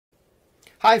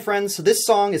Hi friends, so this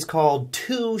song is called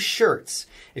Two Shirts.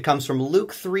 It comes from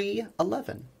Luke 3:11.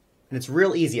 And it's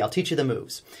real easy. I'll teach you the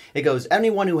moves. It goes,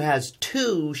 anyone who has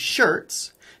two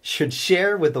shirts should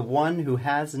share with the one who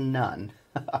has none.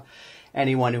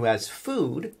 Anyone who has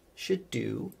food should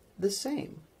do the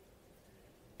same.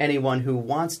 Anyone who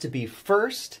wants to be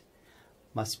first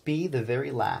must be the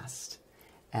very last.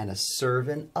 And a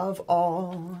servant of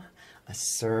all. A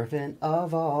servant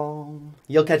of all.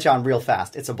 You'll catch on real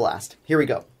fast. It's a blast. Here we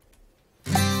go.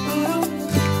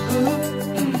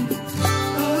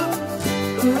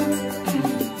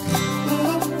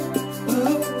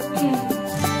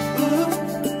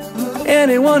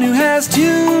 Anyone who has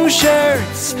two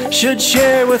shirts should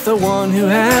share with the one who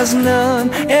has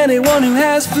none. Anyone who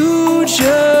has food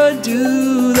should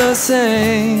do the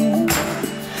same.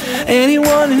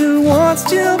 Anyone who wants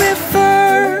to be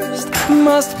first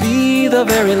must be the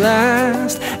very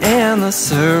last, and the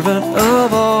servant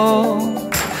of all,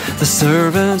 the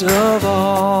servant of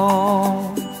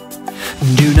all.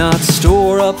 Do not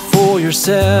store up for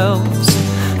yourselves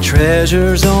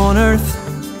treasures on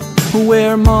earth,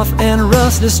 where moth and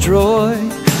rust destroy,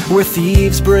 where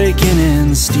thieves break in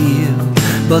and steal.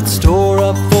 But store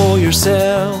up for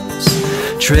yourselves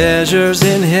treasures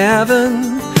in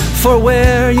heaven, for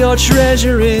where your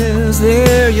treasure is,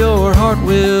 there your heart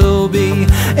will be.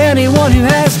 Anyone who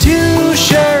has two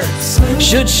shirts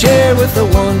should share with the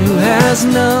one who has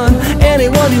none.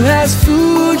 Anyone who has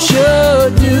food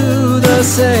should do the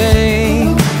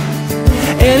same.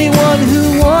 Anyone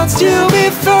who wants to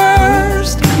be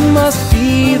first must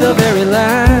be the very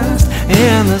last,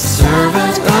 and the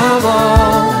servant of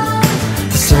all,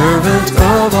 the servant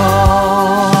of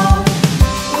all.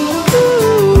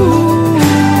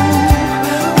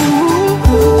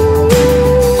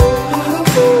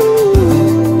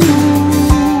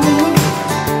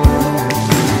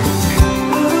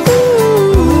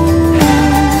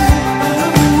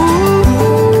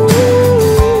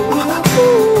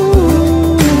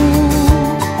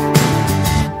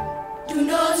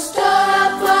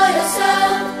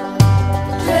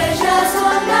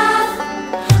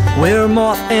 Where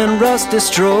moth and rust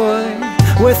destroy,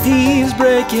 where thieves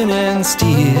break in and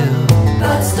steal.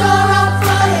 But store up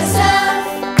for yourself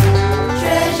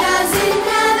treasures in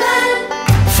heaven,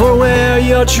 for where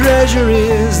your treasure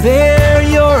is, there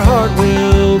your heart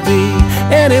will be.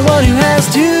 Anyone who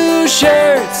has two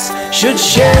shirts should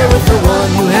share with the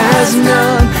one who has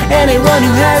none. Anyone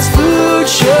who has food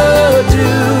should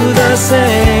do the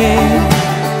same.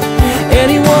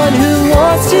 Anyone who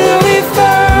wants to be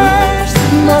first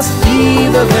must be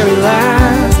the very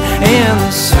last, and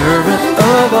the servant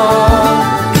of all,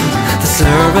 the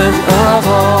servant of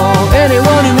all.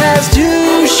 Anyone who has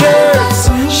two shirts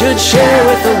should share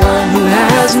with the one who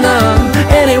has none.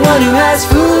 Anyone who has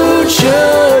food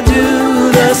should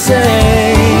do the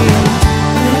same.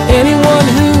 Anyone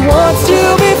who wants to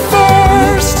be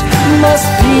first must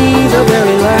be the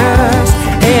very last,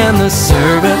 and the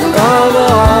servant of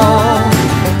all,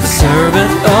 the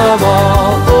servant of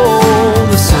all.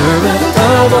 The servant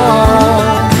of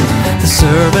all, the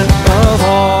servant of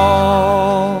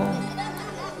all.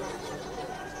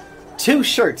 Two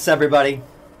shirts, everybody.